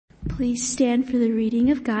Please stand for the reading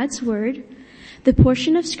of God's Word. The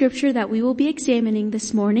portion of Scripture that we will be examining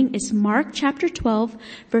this morning is Mark chapter 12,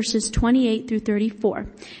 verses 28 through 34.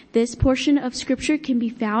 This portion of Scripture can be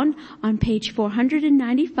found on page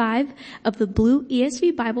 495 of the blue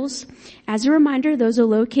ESV Bibles. As a reminder, those are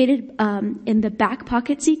located in the back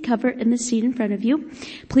pocket seat cover in the seat in front of you.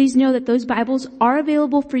 Please know that those Bibles are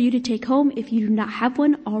available for you to take home if you do not have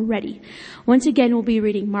one already. Once again, we'll be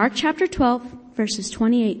reading Mark chapter 12, verses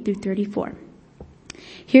 28 through 34.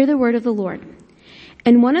 Hear the word of the Lord.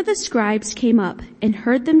 And one of the scribes came up and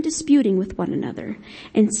heard them disputing with one another,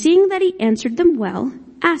 and seeing that he answered them well,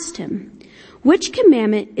 asked him, "Which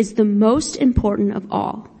commandment is the most important of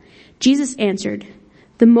all?" Jesus answered,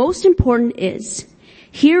 "The most important is,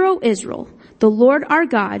 'Hear, O Israel, the Lord our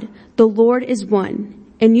God, the Lord is one,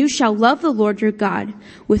 and you shall love the Lord your God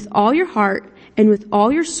with all your heart and with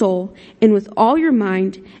all your soul and with all your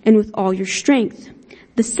mind and with all your strength.'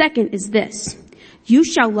 The second is this, 'You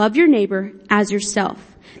shall love your neighbor as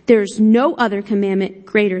yourself.' There is no other commandment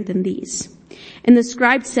greater than these." And the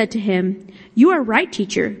scribe said to him, "You are right,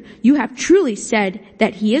 teacher. You have truly said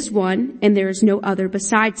that he is one and there is no other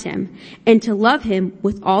besides him, and to love him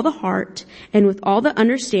with all the heart and with all the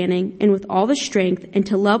understanding and with all the strength, and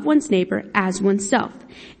to love one's neighbor as oneself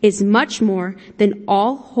is much more than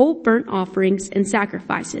all whole burnt offerings and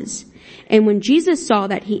sacrifices." And when Jesus saw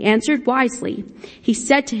that he answered wisely, he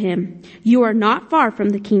said to him, "You are not far from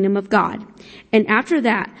the kingdom of God." And after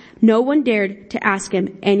that, no one dared to ask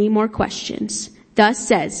him any more questions. Thus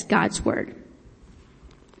says God's word.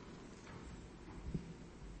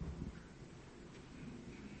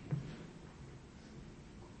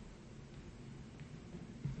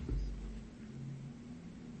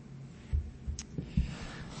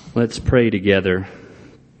 Let's pray together.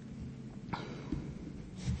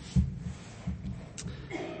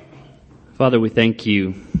 Father, we thank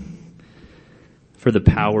you for the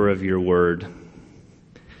power of your word,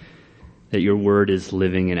 that your word is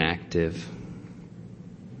living and active,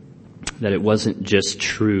 that it wasn't just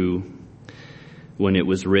true when it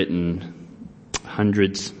was written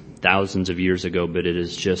hundreds, thousands of years ago, but it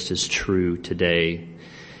is just as true today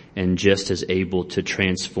and just as able to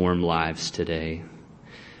transform lives today.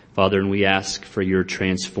 Father, and we ask for your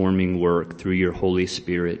transforming work through your Holy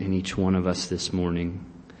Spirit in each one of us this morning.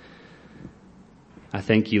 I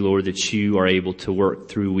thank you, Lord, that you are able to work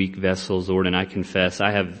through weak vessels, Lord, and I confess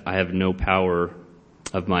I have no power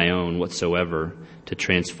of my own whatsoever to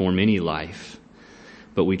transform any life.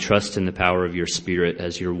 But we trust in the power of your Spirit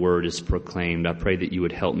as your word is proclaimed. I pray that you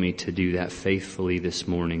would help me to do that faithfully this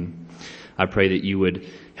morning. I pray that you would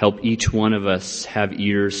help each one of us have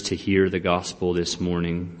ears to hear the gospel this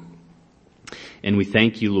morning. And we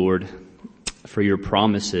thank you, Lord, for your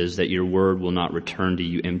promises that your word will not return to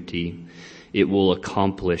you empty. It will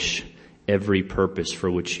accomplish every purpose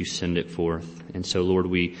for which you send it forth. And so, Lord,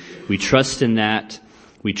 we trust in that.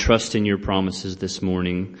 We trust in your promises this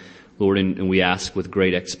morning, Lord, and we ask with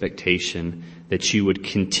great expectation that you would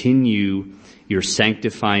continue your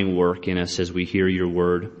sanctifying work in us as we hear your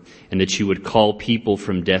word, and that you would call people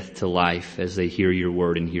from death to life as they hear your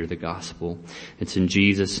word and hear the gospel. It's in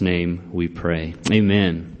Jesus' name we pray.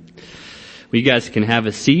 Amen. Well, you guys can have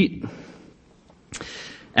a seat.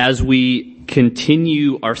 As we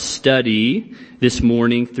continue our study this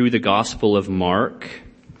morning through the Gospel of Mark,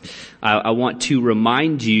 I want to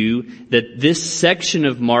remind you that this section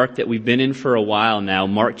of Mark that we've been in for a while now,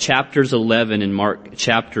 Mark chapters 11 and Mark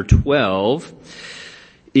chapter 12,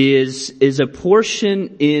 is a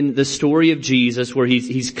portion in the story of Jesus where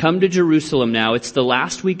he's come to Jerusalem now. It's the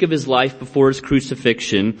last week of his life before his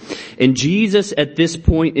crucifixion. And Jesus at this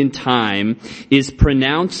point in time is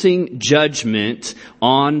pronouncing judgment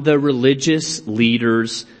on the religious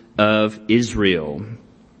leaders of Israel.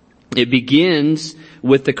 It begins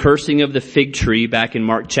with the cursing of the fig tree back in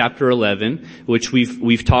Mark chapter 11, which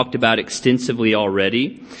we've talked about extensively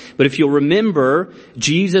already. But if you'll remember,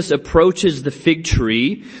 Jesus approaches the fig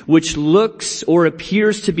tree, which looks or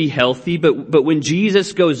appears to be healthy, but when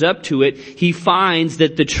Jesus goes up to it, he finds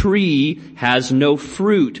that the tree has no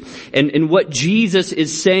fruit. And what Jesus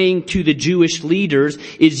is saying to the Jewish leaders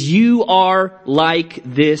is, you are like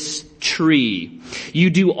this tree. You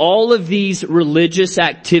do all of these religious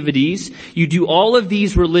activities, you do all of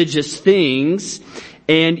these religious things,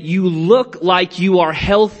 and you look like you are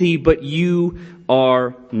healthy, but you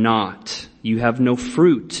are not. You have no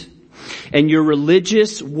fruit. And your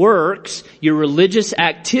religious works, your religious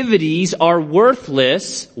activities are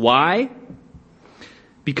worthless. Why?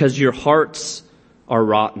 Because your hearts are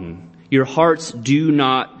rotten. Your hearts do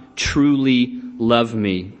not truly love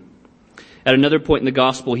me. At another point in the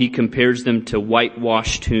gospel, he compares them to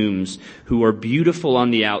whitewashed tombs who are beautiful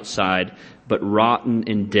on the outside, but rotten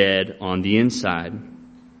and dead on the inside.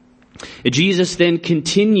 Jesus then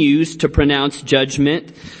continues to pronounce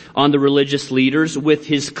judgment on the religious leaders with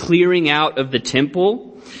his clearing out of the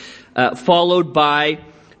temple, followed by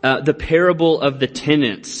the parable of the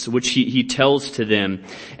tenants, which he tells to them.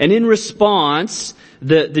 And in response,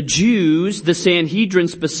 the Jews, the Sanhedrin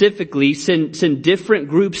specifically, send different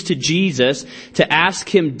groups to Jesus to ask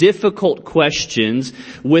him difficult questions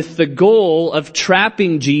with the goal of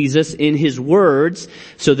trapping Jesus in his words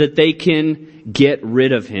so that they can get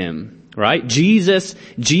rid of him. Right? Jesus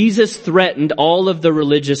threatened all of the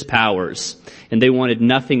religious powers, and they wanted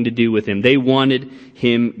nothing to do with him. They wanted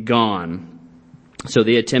him gone. So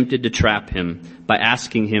they attempted to trap him by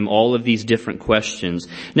asking him all of these different questions.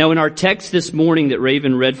 Now in our text this morning that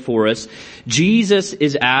Raven read for us, Jesus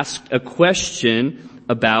is asked a question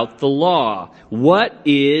about the law. What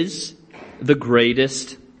is the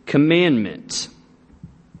greatest commandment?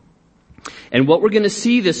 And what we're going to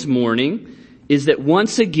see this morning is that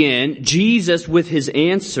once again, Jesus with his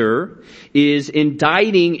answer is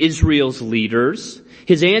indicting Israel's leaders.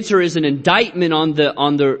 His answer is an indictment on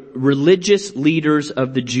the religious leaders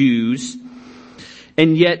of the Jews.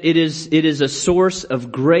 And yet it is a source of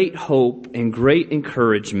great hope and great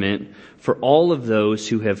encouragement for all of those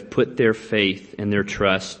who have put their faith and their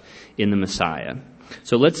trust in the Messiah.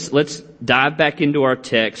 So let's dive back into our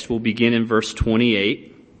text. We'll begin in verse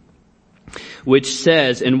 28, which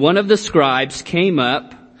says, "And one of the scribes came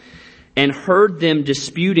up and heard them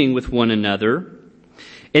disputing with one another,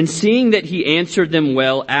 and seeing that he answered them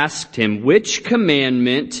well, asked him, 'Which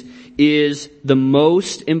commandment is the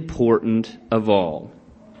most important of all?'"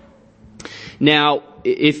 Now,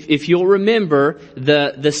 if you'll remember,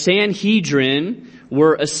 the Sanhedrin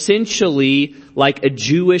were essentially like a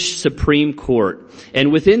Jewish Supreme Court.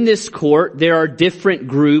 And within this court, there are different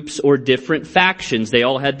groups or different factions. They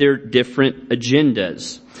all had their different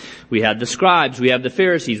agendas. We had the scribes, we have the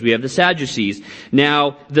Pharisees, we have the Sadducees.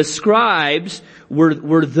 Now, the scribes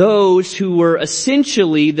were those who were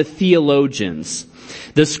essentially the theologians.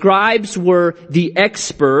 The scribes were the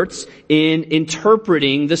experts in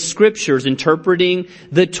interpreting the scriptures, interpreting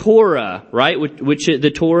the Torah, right? Which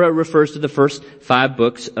the Torah refers to the first 5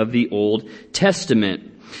 books of the Old Testament.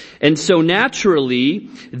 And so naturally,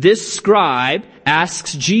 this scribe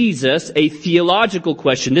asks Jesus a theological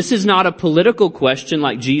question. This is not a political question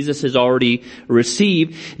like Jesus has already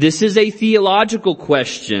received. This is a theological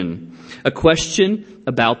question. A question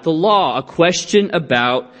about the law. A question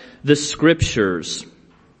about the scriptures.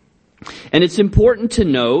 And it's important to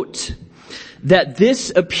note that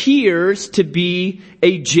this appears to be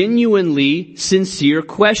a genuinely sincere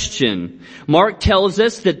question. Mark tells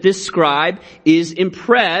us that this scribe is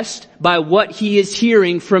impressed by what he is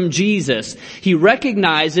hearing from Jesus. He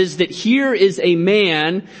recognizes that here is a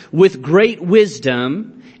man with great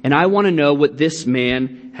wisdom, and I want to know what this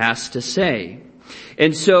man has to say.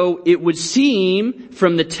 And so it would seem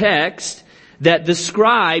from the text that the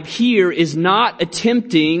scribe here is not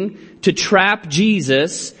attempting to trap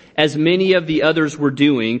Jesus as many of the others were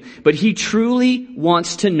doing, but he truly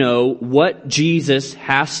wants to know what Jesus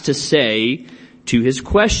has to say to his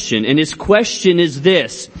question. And his question is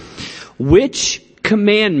this: which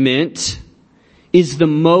commandment is the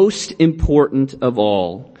most important of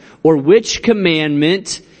all? Or which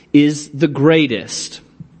commandment is the greatest?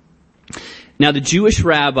 Now the Jewish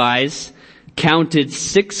rabbis counted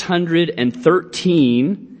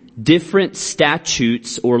 613 different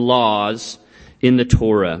statutes or laws in the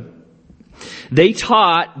Torah. They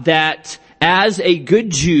taught that as a good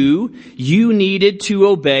Jew, you needed to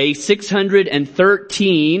obey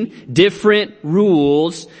 613 different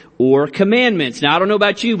rules or commandments. Now I don't know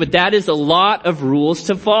about you, but that is a lot of rules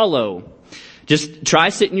to follow. Just try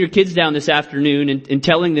sitting your kids down this afternoon and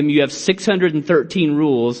telling them you have 613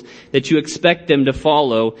 rules that you expect them to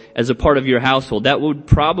follow as a part of your household. That would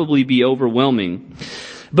probably be overwhelming.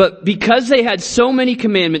 But because they had so many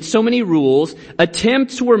commandments, so many rules,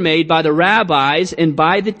 attempts were made by the rabbis and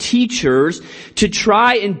by the teachers to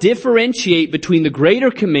try and differentiate between the greater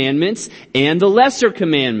commandments and the lesser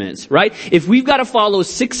commandments, right? If we've got to follow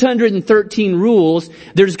 613 rules,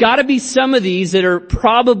 there's got to be some of these that are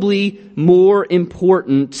probably more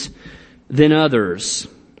important than others.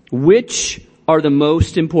 Which are the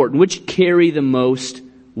most important? Which carry the most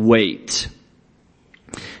weight?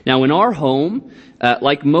 Now in our home,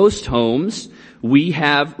 like most homes, we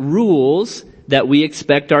have rules that we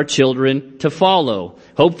expect our children to follow.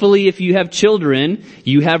 Hopefully, if you have children,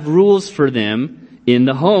 you have rules for them in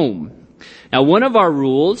the home. Now, one of our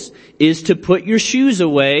rules is to put your shoes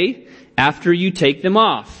away after you take them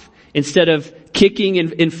off, instead of kicking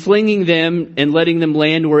and flinging them and letting them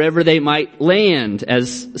land wherever they might land,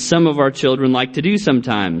 as some of our children like to do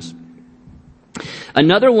sometimes.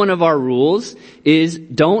 Another one of our rules is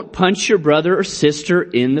don't punch your brother or sister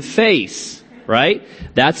in the face, right?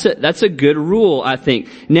 That's a good rule, I think.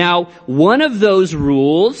 Now, one of those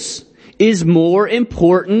rules is more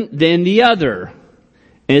important than the other.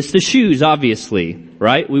 And it's the shoes, obviously,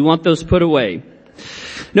 right? We want those put away.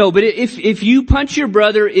 No, but if you punch your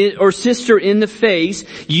brother or sister in the face,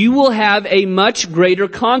 you will have a much greater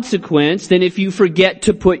consequence than if you forget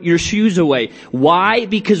to put your shoes away. Why?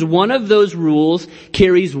 Because one of those rules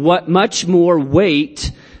carries much more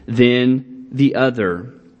weight than the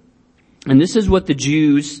other. And this is what the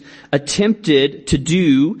Jews attempted to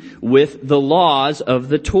do with the laws of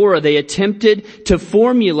the Torah. They attempted to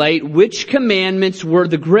formulate which commandments were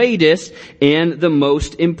the greatest and the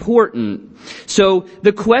most important. So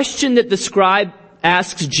the question that the scribe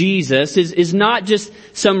asks Jesus is not just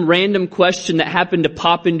some random question that happened to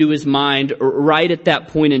pop into his mind right at that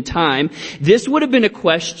point in time. This would have been a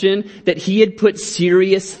question that he had put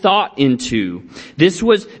serious thought into. This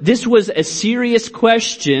was a serious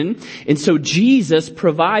question, and so Jesus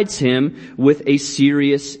provides him with a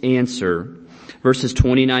serious answer. Verses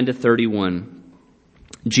 29 to 31.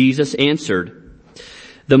 Jesus answered,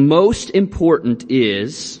 "The most important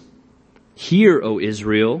is, hear, O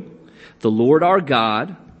Israel, the Lord our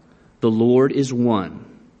God, the Lord is one.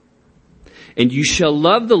 And you shall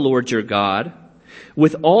love the Lord your God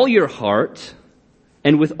with all your heart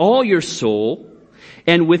and with all your soul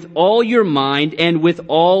and with all your mind and with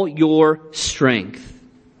all your strength.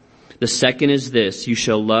 The second is this, you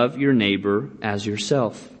shall love your neighbor as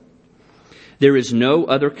yourself. There is no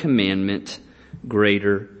other commandment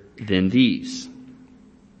greater than these."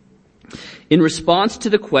 In response to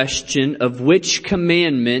the question of which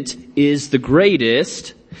commandment is the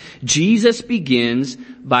greatest, Jesus begins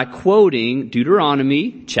by quoting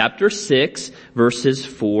Deuteronomy chapter 6, verses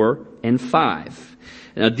 4 and 5.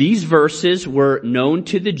 Now, these verses were known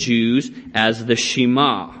to the Jews as the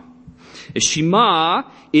Shema. The Shema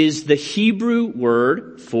is the Hebrew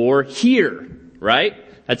word for hear, right?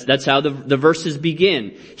 That's how the verses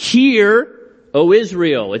begin. Hear, O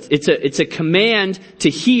Israel. It's a command to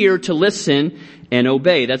hear, to listen, and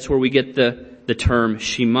obey. That's where we get the term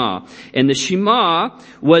Shema. And the Shema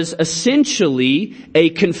was essentially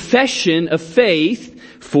a confession of faith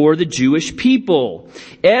for the Jewish people.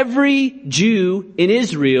 Every Jew in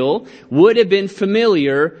Israel would have been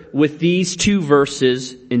familiar with these two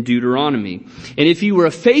verses in Deuteronomy. And if you were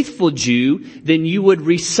a faithful Jew, then you would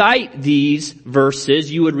recite these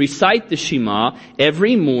verses, you would recite the Shema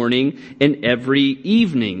every morning and every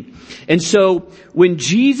evening. And so when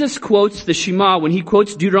Jesus quotes the Shema, when he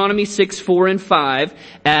quotes Deuteronomy 6, 4, and 5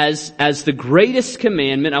 as the greatest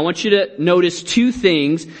commandment, I want you to notice two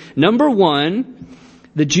things. Number one,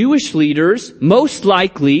 the Jewish leaders most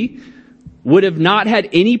likely would have not had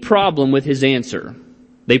any problem with his answer.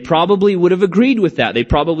 They probably would have agreed with that. They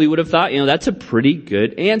probably would have thought, that's a pretty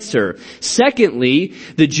good answer. Secondly,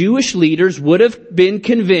 the Jewish leaders would have been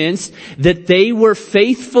convinced that they were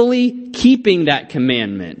faithfully keeping that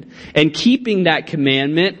commandment and keeping that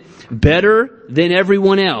commandment better than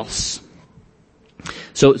everyone else.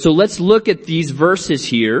 So let's look at these verses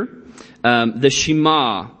here. The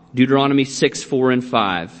Shema, Deuteronomy 6, 4, and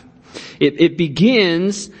 5. It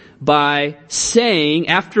begins by saying,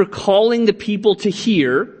 after calling the people to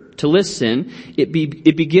hear, to listen, it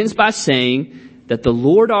begins by saying that the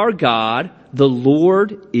Lord our God, the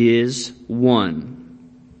Lord is one.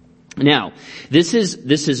 Now, this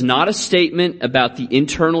is not a statement about the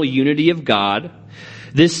internal unity of God.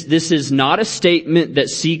 This is not a statement that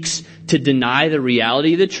seeks to deny the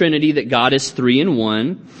reality of the Trinity, that God is three in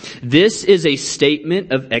one. This is a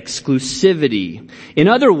statement of exclusivity. In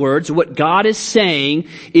other words, what God is saying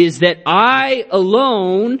is that I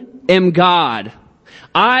alone am God.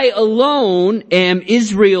 I alone am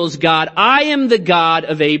Israel's God. I am the God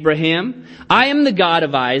of Abraham. I am the God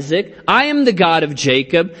of Isaac. I am the God of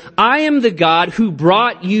Jacob. I am the God who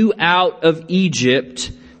brought you out of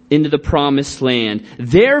Egypt into the promised land.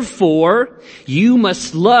 Therefore, you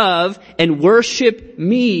must love and worship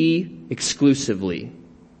me exclusively.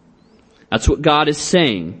 That's what God is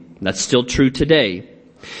saying. That's still true today.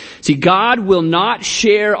 See, God will not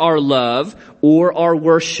share our love or our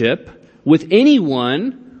worship with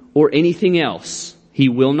anyone or anything else. He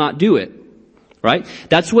will not do it. Right?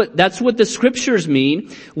 That's what the scriptures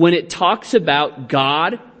mean when it talks about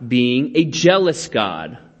God being a jealous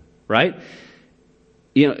God. Right?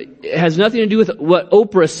 It has nothing to do with what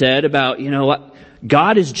Oprah said about, what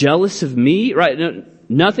God is jealous of me, right?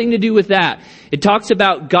 Nothing to do with that. It talks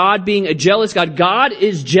about God being a jealous God. God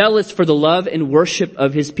is jealous for the love and worship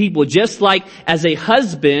of His people. Just like as a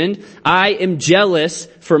husband, I am jealous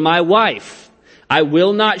for my wife. I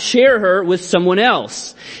will not share her with someone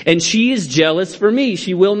else. And she is jealous for me.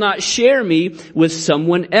 She will not share me with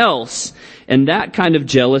someone else. And that kind of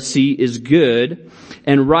jealousy is good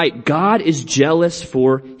and right. God is jealous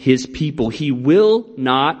for His people. He will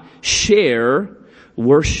not share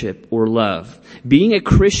worship or love. Being a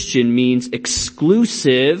Christian means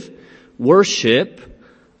exclusive worship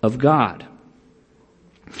of God.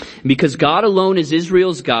 Because God alone is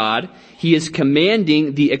Israel's God, He is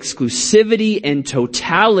commanding the exclusivity and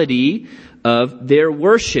totality of their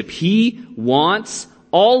worship. He wants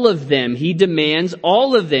all of them. He demands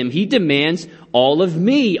all of them. He demands all of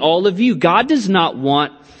me, all of you. God does not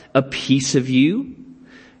want a piece of you.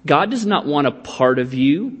 God does not want a part of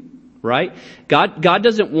you. Right? God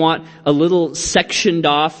doesn't want a little sectioned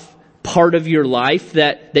off part of your life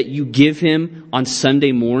that you give Him on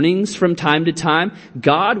Sunday mornings from time to time.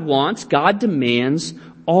 God demands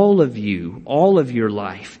all of you, all of your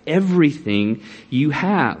life, everything you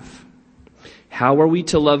have. How are we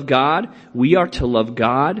to love God? We are to love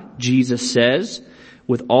God, Jesus says,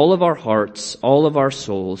 with all of our hearts, all of our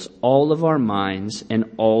souls, all of our minds,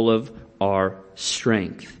 and all of our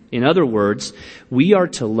strength. In other words, we are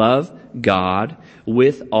to love God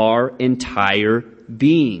with our entire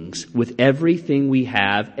beings, with everything we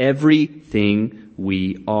have, everything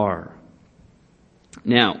we are.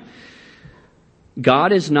 Now,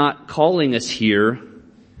 God is not calling us here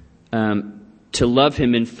to love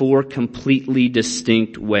Him in 4 completely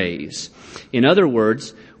distinct ways. In other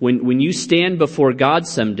words, when you stand before God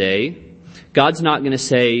someday, God's not going to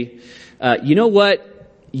say, you know what?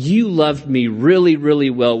 You loved me really, really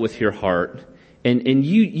well with your heart. And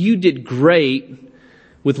you did great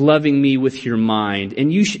with loving me with your mind.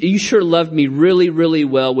 And you sure loved me really, really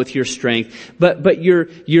well with your strength. But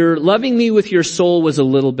your loving me with your soul was a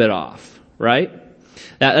little bit off, right?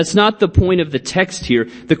 That's not the point of the text here.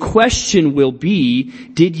 The question will be,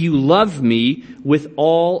 did you love me with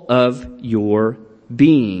all of your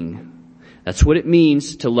being? That's what it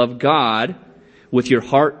means to love God with your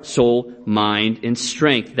heart, soul, mind, and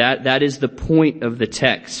strength. That is the point of the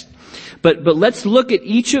text. But let's look at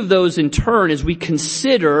each of those in turn as we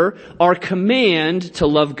consider our command to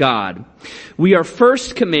love God. We are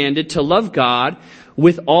first commanded to love God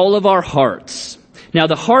with all of our hearts. Now,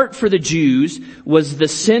 the heart for the Jews was the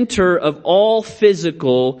center of all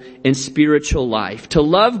physical and spiritual life. To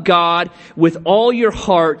love God with all your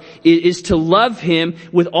heart is to love Him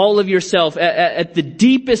with all of yourself, at the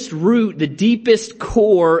deepest root, the deepest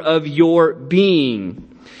core of your being.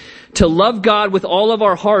 To love God with all of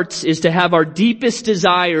our hearts is to have our deepest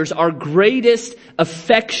desires, our greatest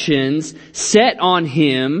affections set on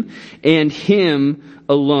Him and Him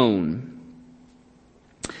alone.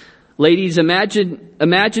 Ladies, imagine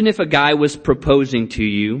if a guy was proposing to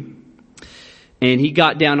you and he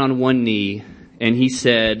got down on one knee and he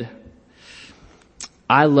said,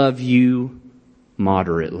 I love you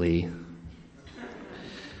moderately.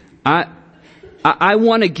 I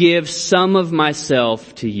want to give some of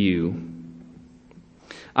myself to you.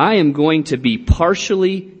 I am going to be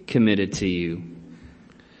partially committed to you.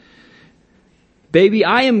 Baby,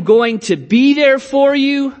 I am going to be there for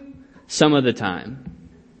you some of the time.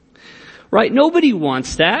 Right? Nobody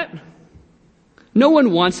wants that. No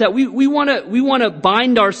one wants that. We want to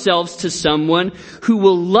bind ourselves to someone who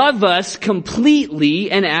will love us completely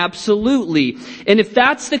and absolutely. And if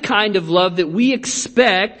that's the kind of love that we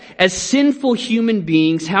expect as sinful human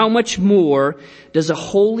beings, how much more does a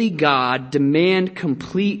holy God demand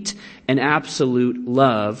complete and absolute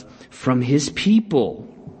love from His people?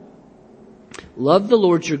 Love the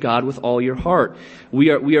Lord your God with all your heart. We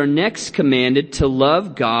are next commanded to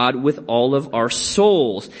love God with all of our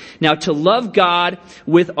souls. Now, to love God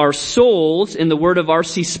with our souls, in the word of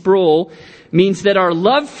R.C. Sproul, means that our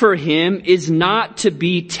love for Him is not to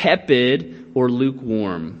be tepid or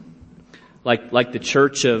lukewarm. Like the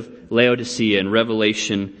church of Laodicea in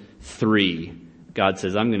Revelation 3. God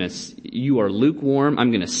says, you are lukewarm,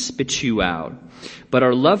 I'm going to spit you out. But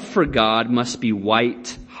our love for God must be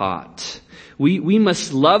white hot. We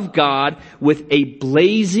must love God with a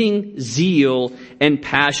blazing zeal and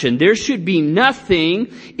passion. There should be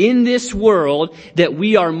nothing in this world that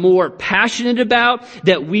we are more passionate about,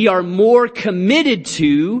 that we are more committed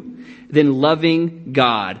to than loving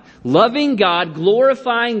God. Loving God,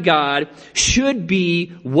 glorifying God should be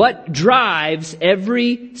what drives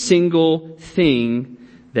every single thing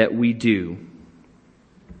that we do.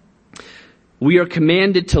 We are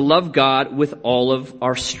commanded to love God with all of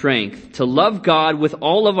our strength. To love God with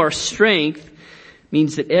all of our strength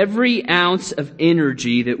means that every ounce of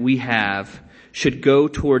energy that we have should go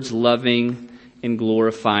towards loving and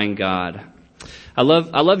glorifying God. I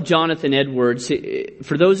love Jonathan Edwards.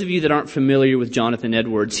 For those of you that aren't familiar with Jonathan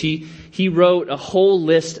Edwards, he wrote a whole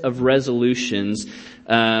list of resolutions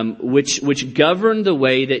which govern the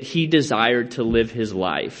way that he desired to live his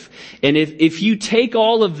life. And if you take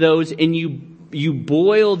all of those and you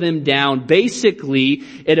boil them down, basically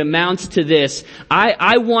it amounts to this: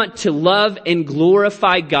 I want to love and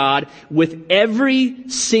glorify God with every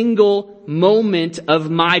single moment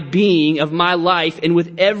of my being, of my life, and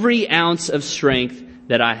with every ounce of strength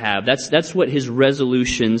that I have. That's what his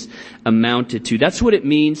resolutions amounted to. That's what it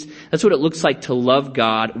means. That's what it looks like to love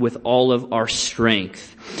God with all of our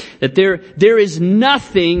strength. That there is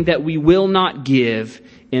nothing that we will not give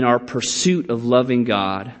in our pursuit of loving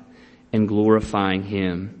God and glorifying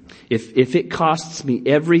Him. If it costs me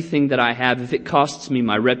everything that I have, if it costs me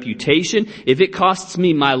my reputation, if it costs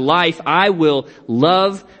me my life, I will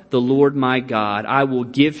love the Lord my God. I will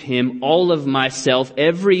give Him all of myself,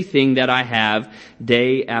 everything that I have,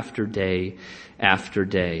 day after day after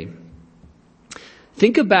day.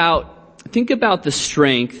 Think about the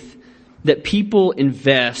strength that people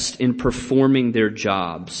invest in performing their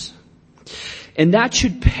jobs. And that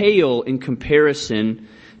should pale in comparison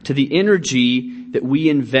to the energy that we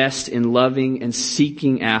invest in loving and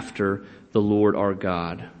seeking after the Lord our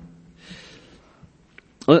God.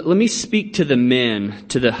 Let me speak to the men,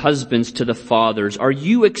 to the husbands, to the fathers. Are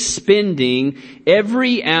you expending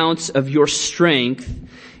every ounce of your strength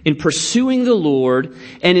in pursuing the Lord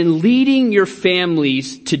and in leading your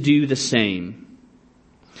families to do the same?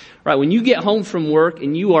 Right, when you get home from work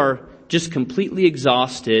and you are just completely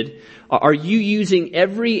exhausted, are you using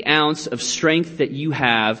every ounce of strength that you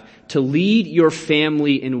have to lead your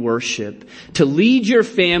family in worship, to lead your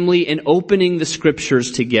family in opening the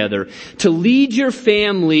scriptures together, to lead your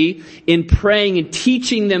family in praying and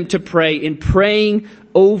teaching them to pray and praying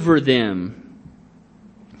over them?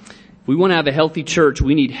 If we want to have a healthy church,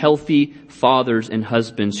 we need healthy fathers and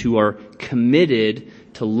husbands who are committed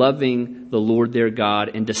to loving the Lord their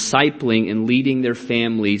God and discipling and leading their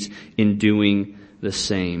families in doing the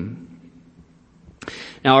same.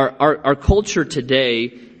 Now, our culture today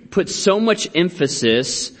puts so much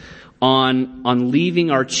emphasis on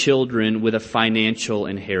leaving our children with a financial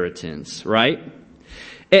inheritance, right?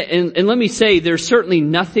 And let me say, there's certainly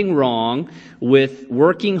nothing wrong with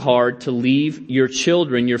working hard to leave your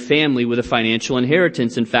children, your family, with a financial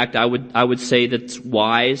inheritance. In fact, I would say that's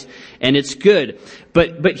wise and it's good.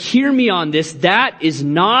 But hear me on this. That is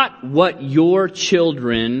not what your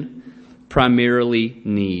children primarily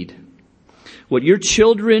need. What your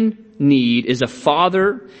children need is a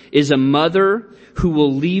father, is a mother who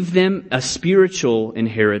will leave them a spiritual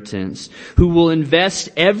inheritance, who will invest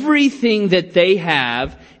everything that they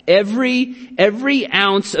have, every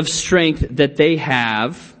ounce of strength that they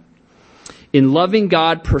have in loving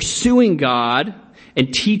God, pursuing God,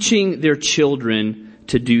 and teaching their children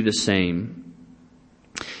to do the same.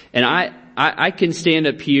 And I can stand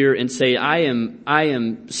up here and say I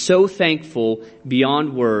am so thankful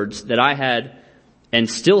beyond words that I had and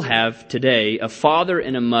still have today a father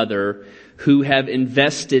and a mother who have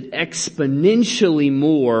invested exponentially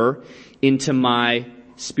more into my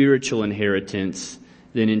spiritual inheritance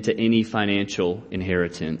than into any financial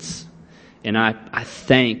inheritance. And I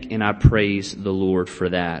thank and I praise the Lord for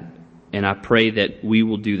that. And I pray that we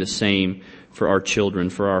will do the same for our children,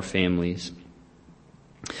 for our families.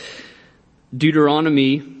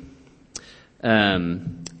 Deuteronomy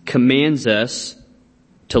commands us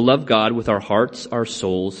to love God with our hearts, our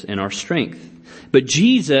souls, and our strength. But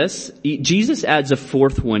Jesus adds a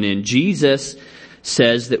fourth one in. Jesus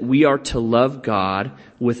says that we are to love God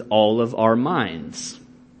with all of our minds.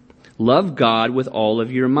 Love God with all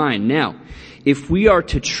of your mind. Now, if we are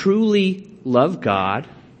to truly love God,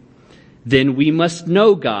 then we must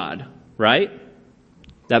know God, right?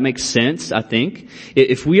 That makes sense, I think.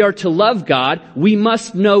 If we are to love God, we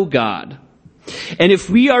must know God. And if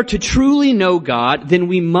we are to truly know God, then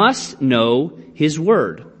we must know His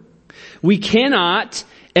Word. We cannot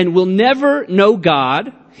and will never know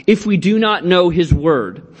God if we do not know His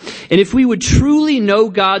Word. And if we would truly know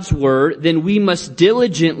God's Word, then we must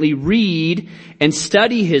diligently read and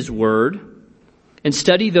study His Word and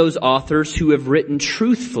study those authors who have written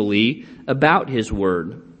truthfully about His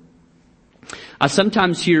Word. I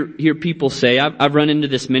sometimes hear people say, I've run into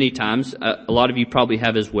this many times, a lot of you probably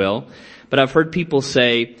have as well, but I've heard people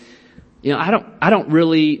say, I don't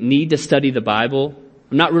really need to study the Bible.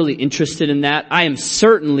 I'm not really interested in that. I am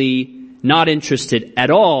certainly not interested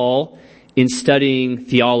at all in studying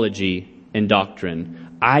theology and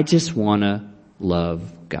doctrine. I just want to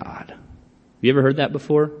love God. You ever heard that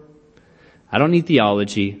before? I don't need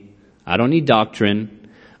theology. I don't need doctrine.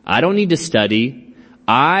 I don't need to study.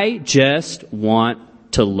 I just want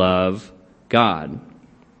to love God.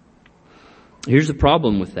 Here's the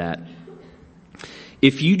problem with that.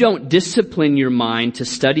 If you don't discipline your mind to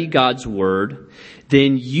study God's Word,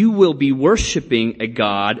 then you will be worshiping a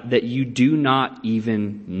God that you do not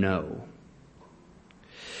even know.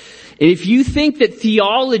 And if you think that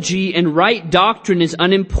theology and right doctrine is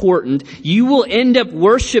unimportant, you will end up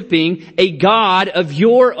worshiping a God of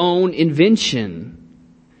your own invention.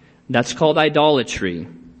 That's called idolatry.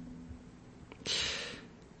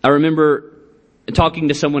 I remember talking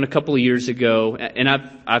to someone a couple of years ago, and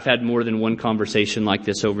I've had more than one conversation like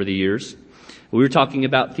this over the years. We were talking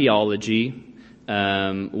about theology,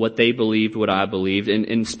 what they believed, what I believed,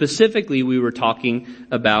 and specifically we were talking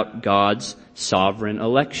about God's sovereign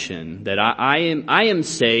election. That I am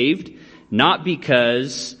saved not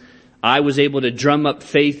because I was able to drum up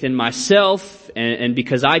faith in myself and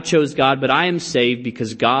because I chose God, but I am saved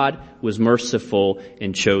because God was merciful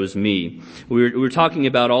and chose me. We were talking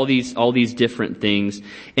about all these different things,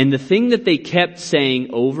 and the thing that they kept saying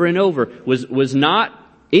over and over was not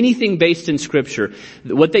anything based in Scripture.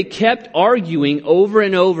 What they kept arguing over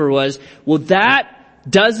and over was, well, that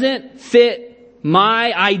doesn't fit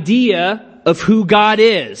my idea of who God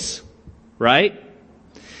is, right?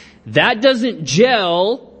 That doesn't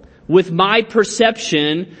gel with my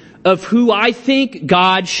perception of who I think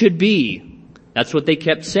God should be. That's what they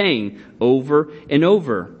kept saying over and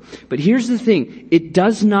over. But here's the thing. It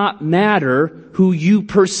does not matter who you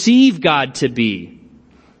perceive God to be.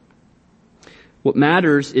 What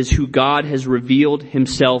matters is who God has revealed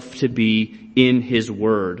Himself to be in His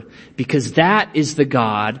Word. Because that is the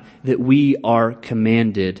God that we are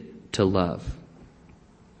commanded to love.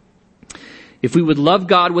 If we would love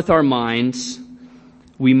God with our minds,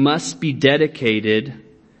 we must be dedicated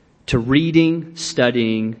to reading,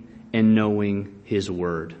 studying, and knowing His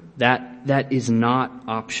Word. That is not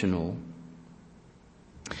optional.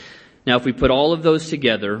 Now, if we put all of those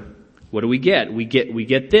together, what do we get? We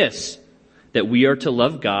get this, that we are to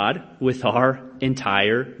love God with our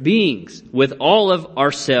entire beings, with all of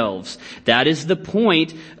ourselves. That is the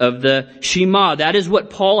point of the Shema. That is what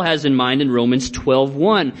Paul has in mind in Romans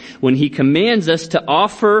 12:1, when he commands us to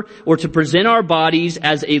offer or to present our bodies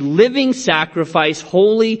as a living sacrifice,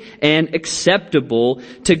 holy and acceptable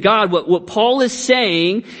to God. What Paul is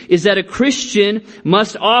saying is that a Christian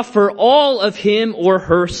must offer all of him or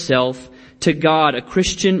herself to God. A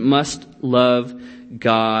Christian must love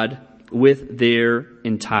God with their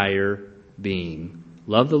entire being.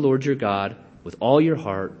 Love the Lord your God with all your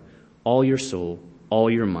heart, all your soul, all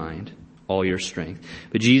your mind, all your strength.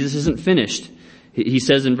 But Jesus isn't finished. He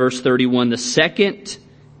says in verse 31, the second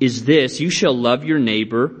is this, you shall love your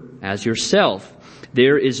neighbor as yourself.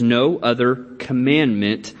 There is no other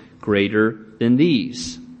commandment greater than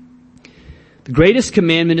these. The greatest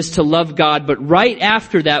commandment is to love God, but right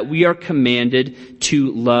after that we are commanded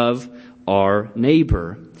to love our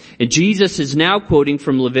neighbor. And Jesus is now quoting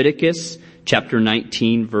from Leviticus chapter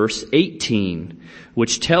 19, verse 18,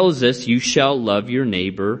 which tells us you shall love your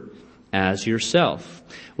neighbor as yourself.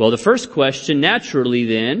 Well, the first question naturally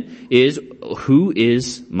then is, who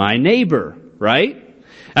is my neighbor, right?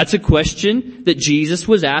 That's a question that Jesus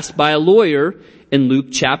was asked by a lawyer in Luke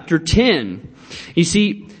chapter 10. You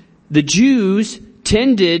see, the Jews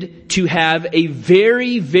tended to have a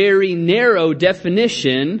very, very narrow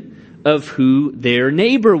definition of who their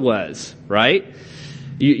neighbor was, right?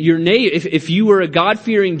 Your neighbor, if you were a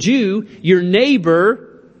God-fearing Jew, your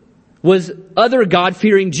neighbor was other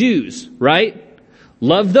God-fearing Jews, right?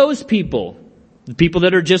 Love those people, the people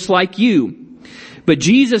that are just like you. But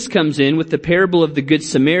Jesus comes in with the parable of the Good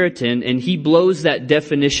Samaritan, and He blows that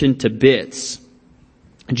definition to bits.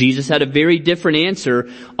 Jesus had a very different answer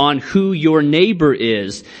on who your neighbor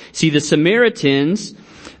is. See, the Samaritans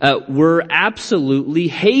were absolutely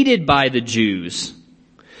hated by the Jews.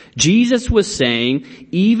 Jesus was saying,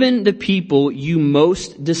 even the people you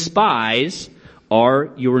most despise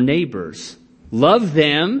are your neighbors. Love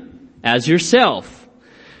them as yourself.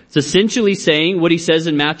 It's essentially saying what He says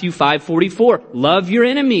in Matthew 5:44. Love your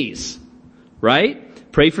enemies,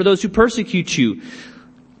 right? Pray for those who persecute you.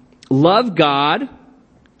 Love God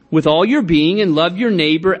with all your being and love your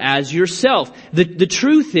neighbor as yourself. The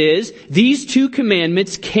truth is, these two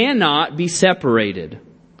commandments cannot be separated.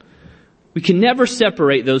 We can never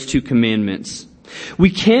separate those two commandments. We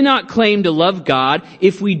cannot claim to love God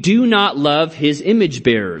if we do not love His image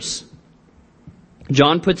bearers.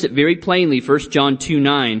 John puts it very plainly, 1 John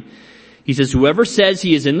 2:9. He says, whoever says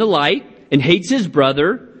he is in the light and hates his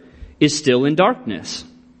brother is still in darkness.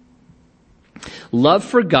 Love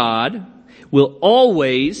for God will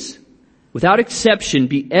always, without exception,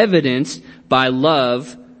 be evidenced by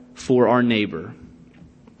love for our neighbor.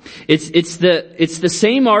 It's the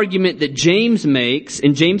same argument that James makes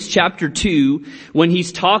in James chapter 2 when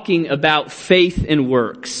he's talking about faith and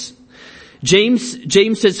works.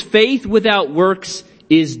 James says faith without works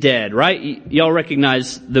is dead, right? Y'all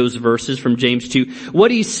recognize those verses from James 2. What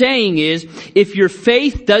he's saying is, if your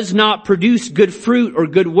faith does not produce good fruit or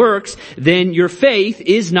good works, then your faith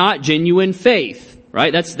is not genuine faith.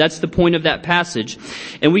 Right? That's the point of that passage.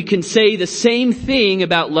 And we can say the same thing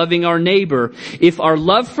about loving our neighbor. If our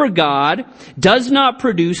love for God does not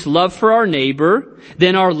produce love for our neighbor,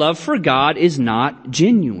 then our love for God is not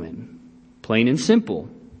genuine. Plain and simple.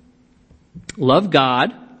 Love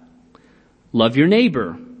God, love your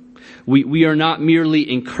neighbor. We are not merely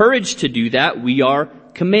encouraged to do that, we are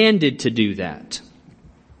commanded to do that.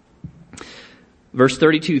 Verse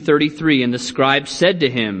 32-33, and the scribe said to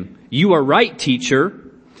him, you are right, teacher.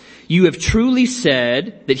 You have truly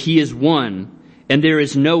said that he is one, and there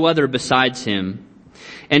is no other besides him.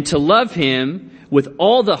 And to love him with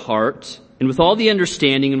all the heart, and with all the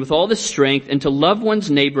understanding, and with all the strength, and to love one's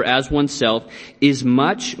neighbor as oneself is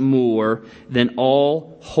much more than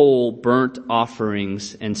all whole burnt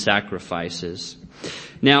offerings and sacrifices.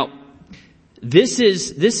 Now, this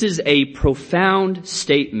is a profound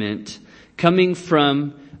statement coming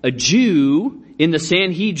from a Jew in the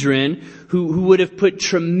Sanhedrin who would have put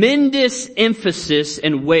tremendous emphasis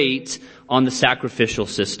and weight on the sacrificial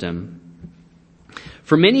system.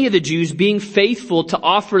 For many of the Jews, being faithful to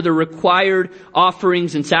offer the required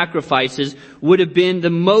offerings and sacrifices would have been the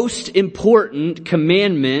most important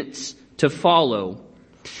commandments to follow.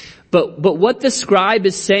 But what the scribe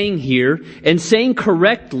is saying here, and saying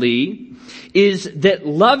correctly, is that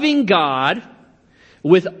loving God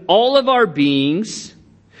with all of our beings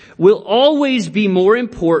will always be more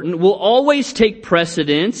important, will always take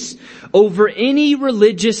precedence over any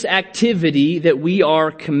religious activity that we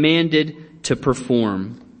are commanded to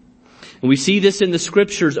perform. And we see this in the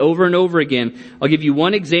scriptures over and over again. I'll give you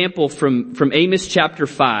one example from Amos chapter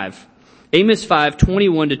 5. Amos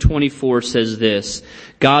 5:21-24 says this.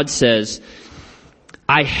 God says,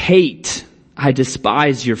 I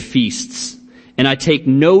despise your feasts, and I take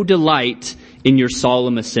no delight in your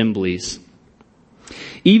solemn assemblies.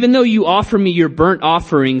 Even though you offer me your burnt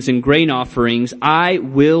offerings and grain offerings, I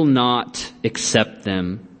will not accept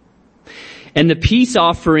them. And the peace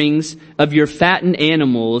offerings of your fattened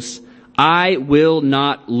animals, I will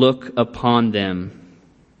not look upon them.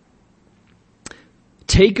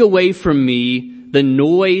 Take away from me the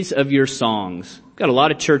noise of your songs. We've got a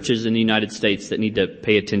lot of churches in the United States that need to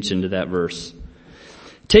pay attention to that verse.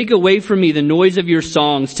 Take away from me the noise of your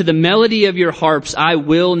songs. To the melody of your harps I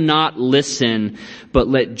will not listen, but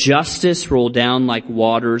let justice roll down like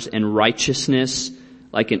waters and righteousness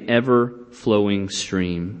like an ever-flowing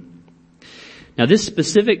stream. Now this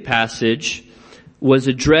specific passage was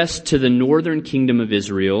addressed to the northern kingdom of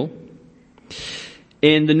Israel.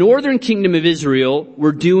 And the northern kingdom of Israel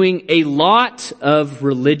were doing a lot of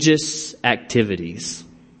religious activities.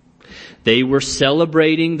 They were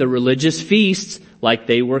celebrating the religious feasts like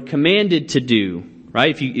they were commanded to do,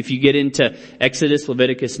 right? If you get into Exodus,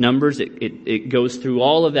 Leviticus, Numbers, it goes through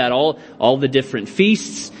all of that, all the different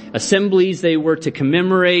feasts, assemblies they were to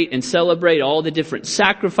commemorate and celebrate, all the different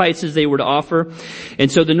sacrifices they were to offer.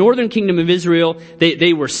 And so the northern kingdom of Israel,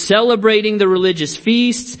 they were celebrating the religious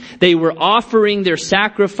feasts, they were offering their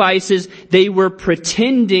sacrifices, they were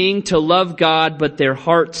pretending to love God, but their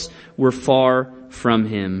hearts were far from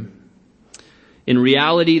Him. In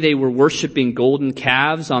reality, they were worshiping golden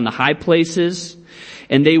calves on the high places,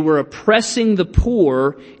 and they were oppressing the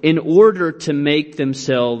poor in order to make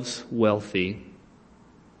themselves wealthy.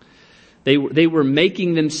 They were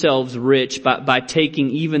making themselves rich by taking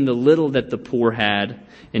even the little that the poor had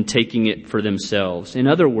and taking it for themselves. In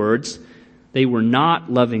other words, they were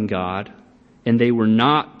not loving God, and they were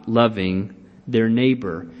not loving their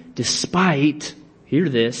neighbor, despite, hear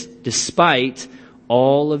this, despite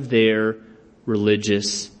all of their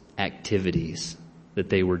religious activities that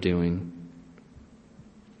they were doing.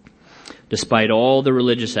 Despite all the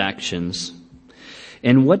religious actions.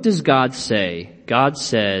 And what does God say? God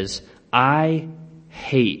says, I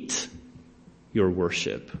hate your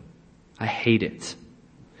worship. I hate it.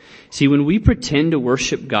 See, when we pretend to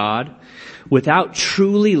worship God without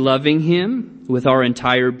truly loving Him with our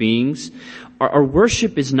entire beings, our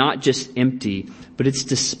worship is not just empty, but it's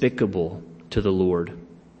despicable to the Lord.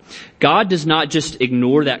 God does not just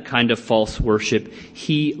ignore that kind of false worship.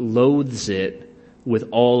 He loathes it with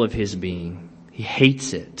all of his being. He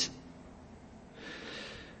hates it.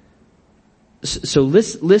 So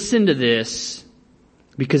listen to this,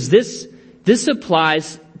 because this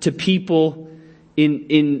applies to people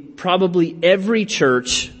in probably every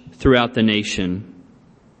church throughout the nation.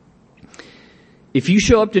 If you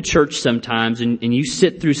show up to church sometimes and you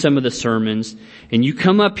sit through some of the sermons and you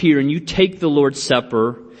come up here and you take the Lord's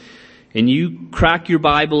Supper and you crack your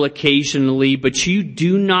Bible occasionally, but you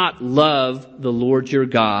do not love the Lord your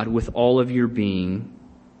God with all of your being,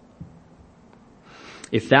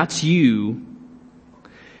 if that's you,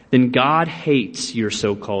 then God hates your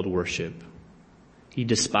so-called worship. He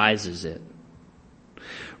despises it.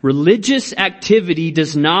 Religious activity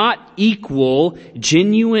does not equal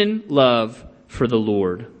genuine love for the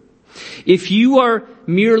Lord. If you are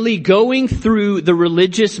merely going through the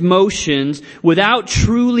religious motions without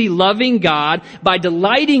truly loving God, by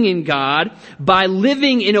delighting in God, by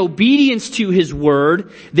living in obedience to His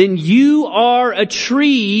Word, then you are a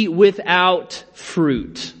tree without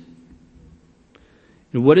fruit.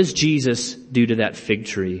 And what does Jesus do to that fig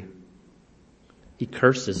tree? He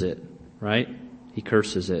curses it, right? He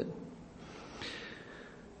curses it.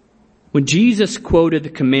 When Jesus quoted the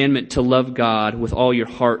commandment to love God with all your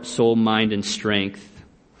heart, soul, mind, and strength,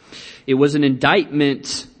 it was an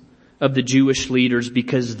indictment of the Jewish leaders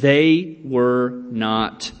because they were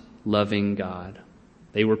not loving God.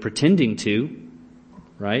 They were pretending to,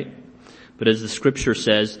 right? But as the scripture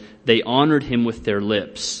says, they honored Him with their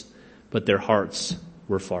lips, but their hearts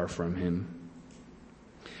were far from Him.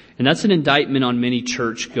 And that's an indictment on many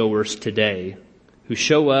church goers today who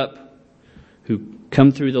show up, who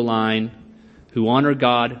come through the line, who honor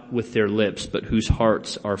God with their lips, but whose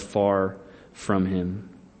hearts are far from Him.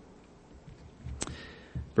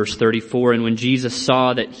 Verse 34, and when Jesus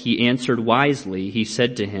saw that he answered wisely, he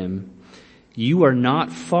said to him, you are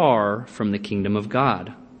not far from the kingdom of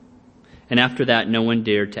God. And after that, no one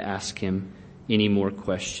dared to ask him any more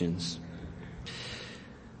questions.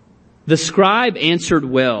 The scribe answered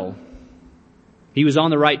well. He was on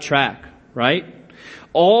the right track, right?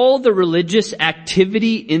 All the religious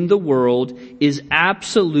activity in the world is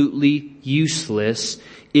absolutely useless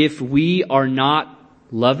if we are not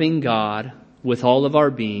loving God with all of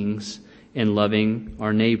our beings and loving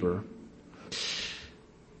our neighbor.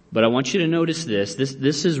 But I want you to notice this.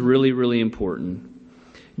 This is really, really important.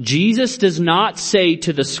 Jesus does not say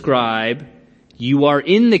to the scribe, you are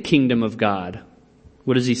in the kingdom of God.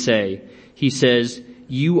 What does He say? He says,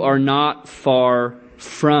 you are not far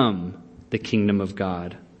from the kingdom of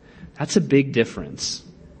God. That's a big difference,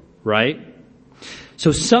 right?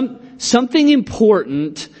 So something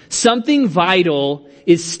important, something vital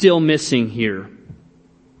is still missing here.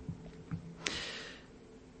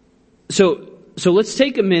 So let's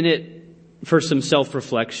take a minute for some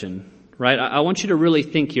self-reflection, right? I want you to really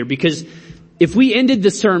think here, because if we ended the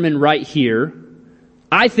sermon right here,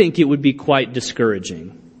 I think it would be quite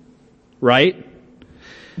discouraging, right?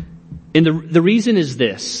 And the reason is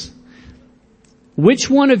this. Which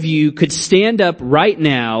one of you could stand up right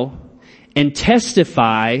now and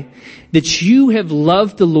testify that you have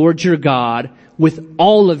loved the Lord your God with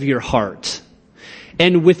all of your heart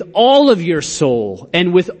and with all of your soul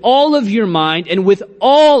and with all of your mind and with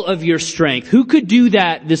all of your strength? Who could do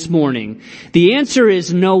that this morning? The answer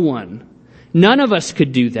is no one. None of us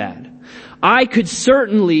could do that. I could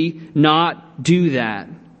certainly not do that.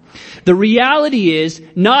 The reality is,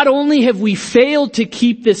 not only have we failed to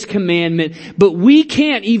keep this commandment, but we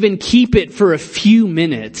can't even keep it for a few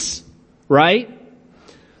minutes, right?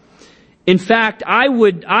 In fact, I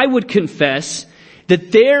would confess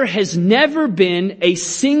that there has never been a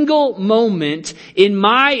single moment in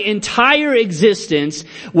my entire existence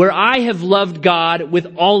where I have loved God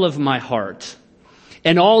with all of my heart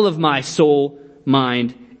and all of my soul,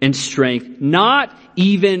 mind, and strength. Not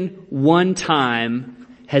even one time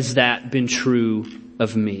has that been true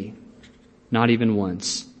of me. Not even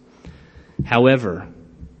once. However,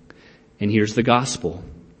 and here's the gospel.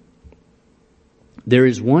 There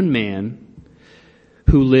is one man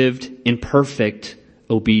who lived in perfect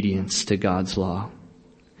obedience to God's law.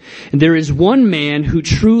 And there is one man who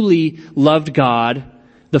truly loved God,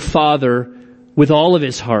 the Father, with all of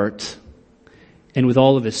his heart and with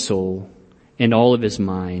all of his soul and all of his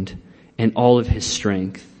mind and all of his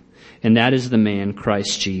strength. And that is the man,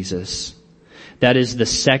 Christ Jesus. That is the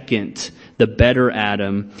second, the better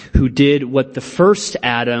Adam, who did what the first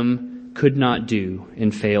Adam could not do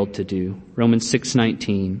and failed to do. Romans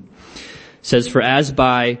 6:19 says, for as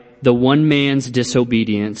by the one man's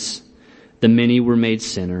disobedience, the many were made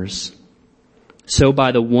sinners, so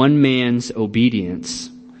by the one man's obedience,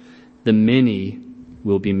 the many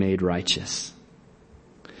will be made righteous.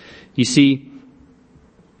 You see,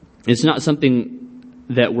 it's not something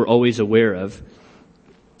that we're always aware of,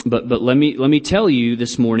 but let me tell you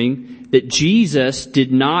this morning that Jesus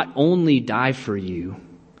did not only die for you,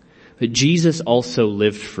 but Jesus also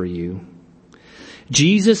lived for you.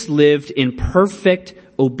 Jesus lived in perfect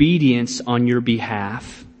obedience on your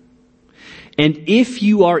behalf. And if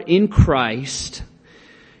you are in Christ,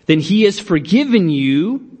 then He has forgiven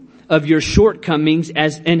you of your shortcomings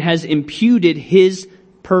and has imputed His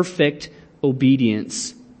perfect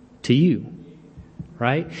obedience to you.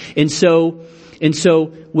 Right? And so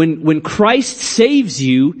when Christ saves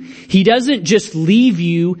you, He doesn't just leave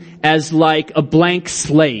you as like a blank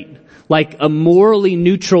slate, like a morally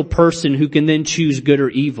neutral person who can then choose good or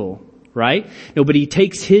evil, right? No, but He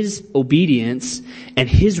takes His obedience and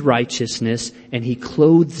His righteousness and He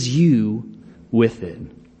clothes you with it.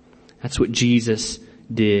 That's what Jesus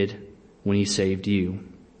did when He saved you.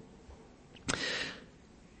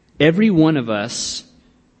 Every one of us,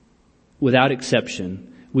 without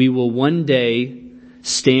exception, we will one day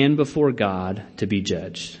stand before God to be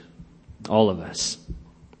judged. All of us.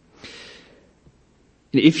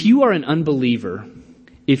 If you are an unbeliever,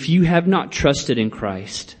 if you have not trusted in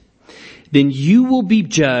Christ, then you will be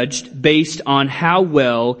judged based on how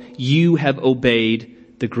well you have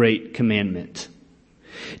obeyed the great commandment.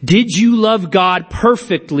 Did you love God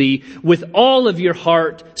perfectly with all of your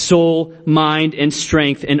heart, soul, mind, and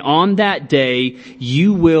strength? And on that day,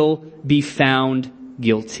 you will be found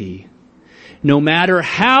guilty. No matter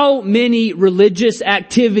how many religious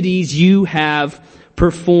activities you have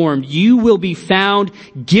performed, you will be found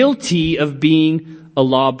guilty of being a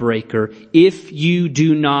lawbreaker if you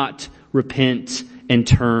do not repent and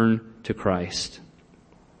turn to Christ.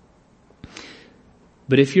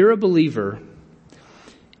 But if you're a believer,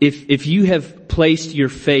 if you have placed your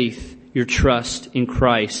faith, your trust in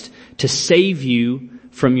Christ to save you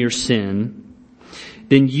from your sin,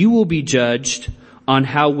 then you will be judged on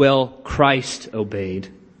how well Christ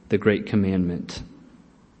obeyed the great commandment.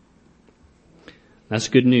 That's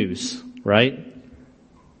good news, right?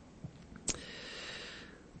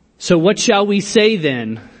 So what shall we say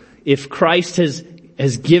then? If Christ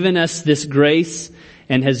has given us this grace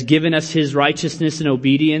and has given us His righteousness and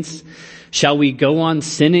obedience, shall we go on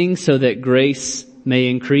sinning so that grace may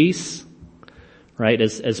increase? Right?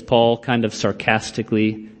 As Paul kind of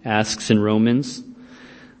sarcastically asks in Romans.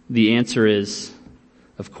 The answer is,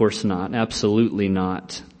 of course not. Absolutely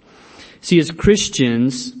not. See, as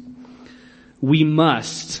Christians, we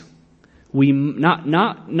must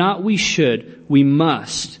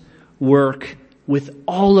work with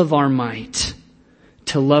all of our might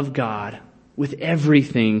to love God with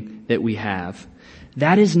everything that we have.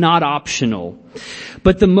 That is not optional.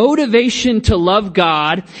 But the motivation to love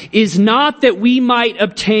God is not that we might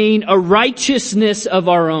obtain a righteousness of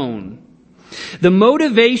our own. The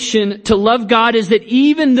motivation to love God is that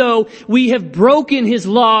even though we have broken His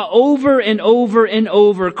law over and over and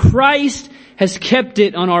over, Christ has kept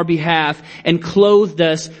it on our behalf and clothed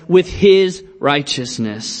us with His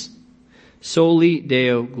righteousness. Soli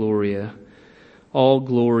Deo Gloria. All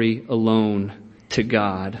glory alone to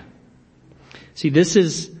God. See, this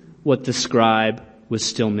is what the scribe was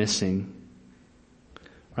still missing.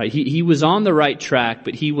 Right? He was on the right track,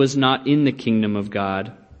 but he was not in the kingdom of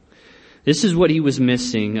God. This is what he was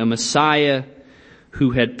missing, a Messiah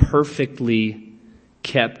who had perfectly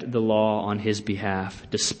kept the law on his behalf,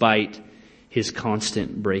 despite his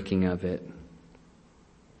constant breaking of it.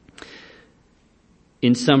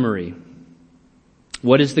 In summary,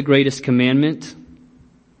 what is the greatest commandment?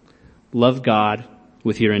 Love God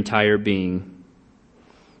with your entire being.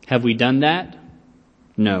 Have we done that?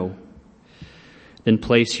 No. Then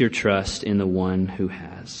place your trust in the one who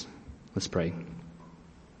has. Let's pray.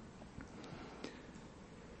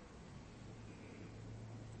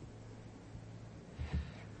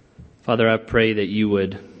 Father, I pray that you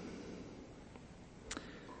would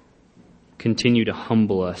continue to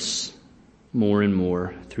humble us more and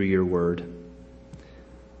more through your word.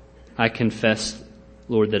 I confess,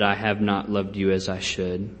 Lord, that I have not loved you as I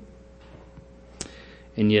should.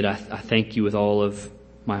 And yet I thank you with all of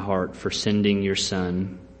my heart for sending your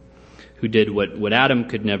Son, who did what Adam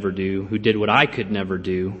could never do, who did what I could never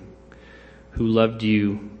do, who loved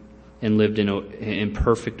you and lived in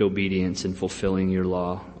perfect obedience in fulfilling your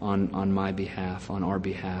law on my behalf, on our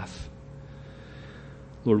behalf.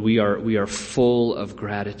 Lord, we are full of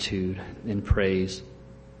gratitude and praise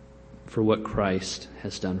for what Christ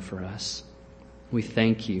has done for us. We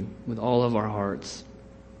thank you with all of our hearts.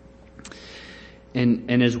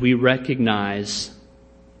 And as we recognize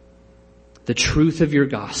the truth of your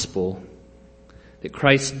gospel, that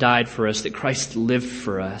Christ died for us, that Christ lived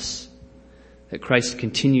for us, that Christ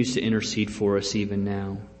continues to intercede for us even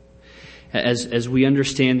now. As we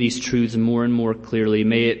understand these truths more and more clearly,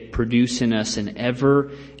 may it produce in us an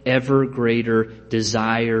ever greater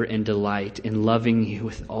desire and delight in loving you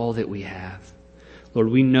with all that we have. Lord,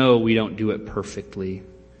 we know we don't do it perfectly.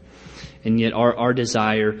 And yet our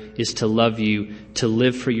desire is to love you, to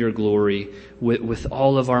live for your glory with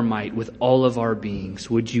all of our might, with all of our beings.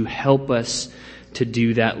 Would you help us to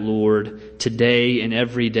do that, Lord, today and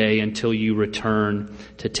every day until you return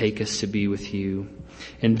to take us to be with you.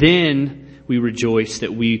 And then we rejoice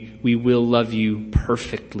that we will love you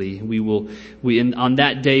perfectly. And on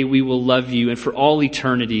that day we will love you, and for all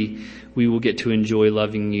eternity we will get to enjoy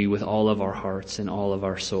loving you with all of our hearts and all of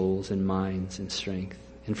our souls and minds and strength.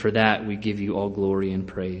 And for that we give you all glory and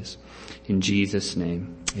praise. In Jesus'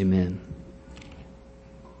 name, amen.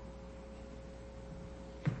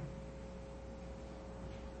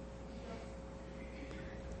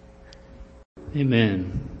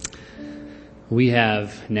 Amen. We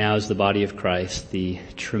have now, as the body of Christ, the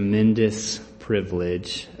tremendous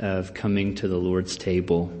privilege of coming to the Lord's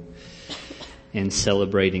table and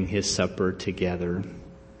celebrating His supper together,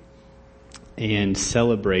 and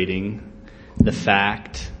celebrating the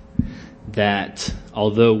fact that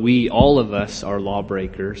although all of us are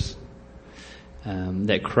lawbreakers,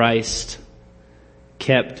 that Christ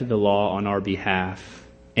kept the law on our behalf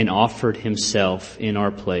and offered Himself in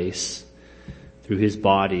our place through His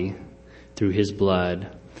body, through His blood,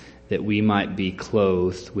 that we might be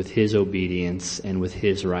clothed with His obedience and with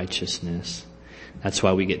His righteousness. That's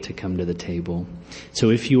why we get to come to the table. So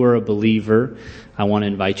if you are a believer, I want to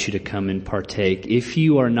invite you to come and partake. If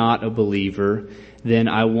you are not a believer, then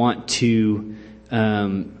I want to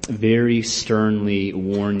very sternly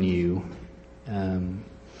warn you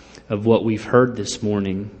of what we've heard this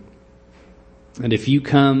morning. And if you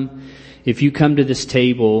come to this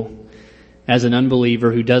table as an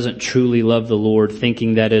unbeliever who doesn't truly love the Lord,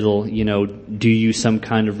 thinking that it'll, do you some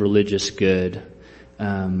kind of religious good,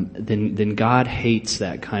 then God hates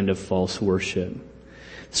that kind of false worship.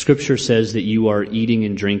 Scripture says that you are eating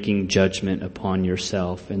and drinking judgment upon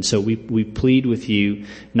yourself. And so we plead with you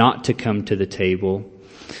not to come to the table,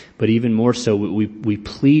 but even more so, we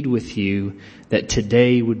plead with you that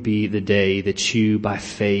today would be the day that you, by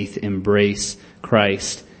faith, embrace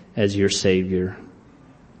Christ as your Savior.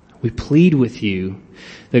 We plead with you.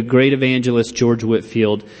 The great evangelist George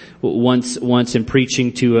Whitefield, once in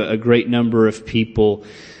preaching to a great number of people,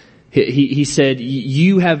 he said,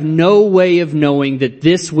 "You have no way of knowing that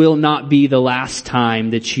this will not be the last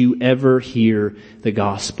time that you ever hear the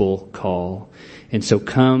gospel call. And so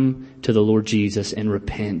come to the Lord Jesus and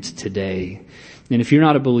repent today." And if you're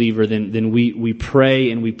not a believer, then we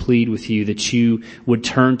pray and we plead with you that you would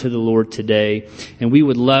turn to the Lord today. And we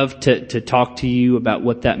would love to talk to you about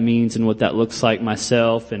what that means and what that looks like.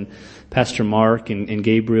 Myself and Pastor Mark and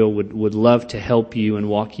Gabriel would love to help you and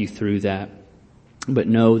walk you through that. But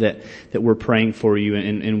know that we're praying for you,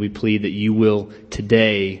 and we plead that you will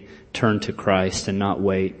today turn to Christ and not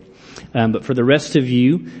wait. But for the rest of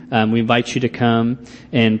you, we invite you to come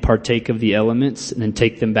and partake of the elements and then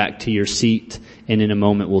take them back to your seat. And in a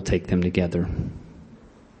moment, we'll take them together.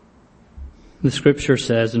 The scripture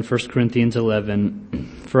says in 1 Corinthians 11,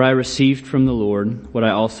 "For I received from the Lord what I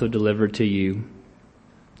also delivered to you,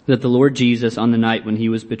 that the Lord Jesus, on the night when He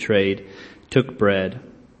was betrayed, took bread.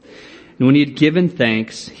 And when He had given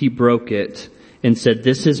thanks, He broke it and said,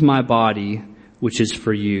 'This is my body, which is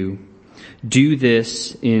for you. Do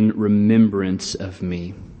this in remembrance of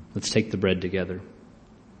me.'" Let's take the bread together.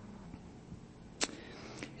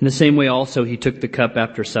 In the same way also He took the cup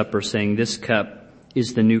after supper, saying, "This cup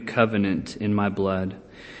is the new covenant in my blood.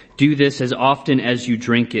 Do this as often as you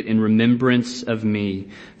drink it in remembrance of me.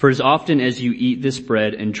 For as often as you eat this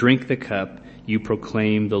bread and drink the cup, you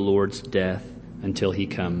proclaim the Lord's death until He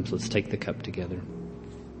comes." Let's take the cup together.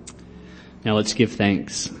 Now let's give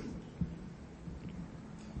thanks.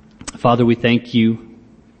 Father, we thank you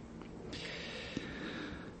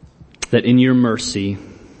that in your mercy,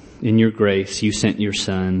 in your grace, you sent your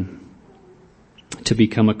Son to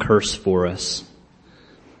become a curse for us,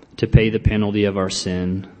 to pay the penalty of our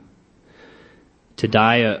sin, to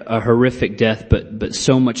die a horrific death, but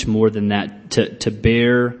so much more than that, to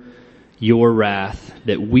bear your wrath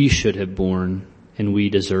that we should have borne and we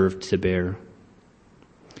deserved to bear.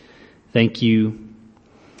 Thank you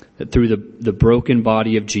that through the broken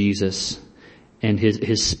body of Jesus and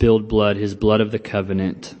his spilled blood, His blood of the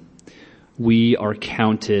covenant, we are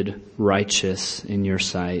counted righteous in your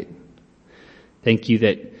sight. Thank you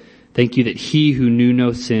that he who knew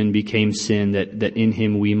no sin became sin, that in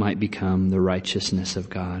him we might become the righteousness of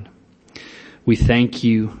God. We thank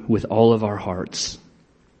you with all of our hearts.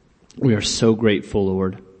 We are so grateful,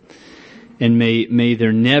 Lord. And may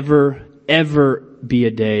there never, ever be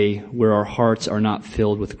a day where our hearts are not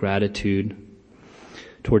filled with gratitude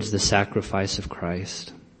towards the sacrifice of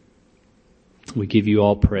Christ. We give you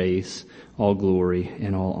all praise, all glory,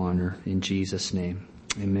 and all honor in Jesus' name.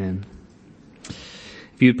 Amen.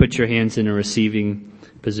 If you would put your hands in a receiving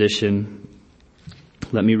position,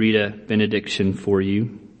 let me read a benediction for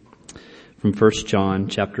you from 1 John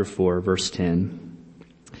chapter 4, verse 10.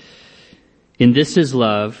 In this is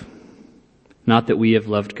love, not that we have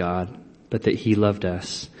loved God, but that he loved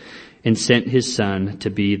us and sent his Son to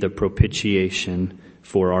be the propitiation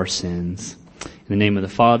for our sins. In the name of the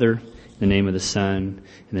Father, in the name of the Son,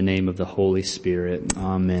 in the name of the Holy Spirit.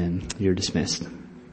 Amen. You're dismissed.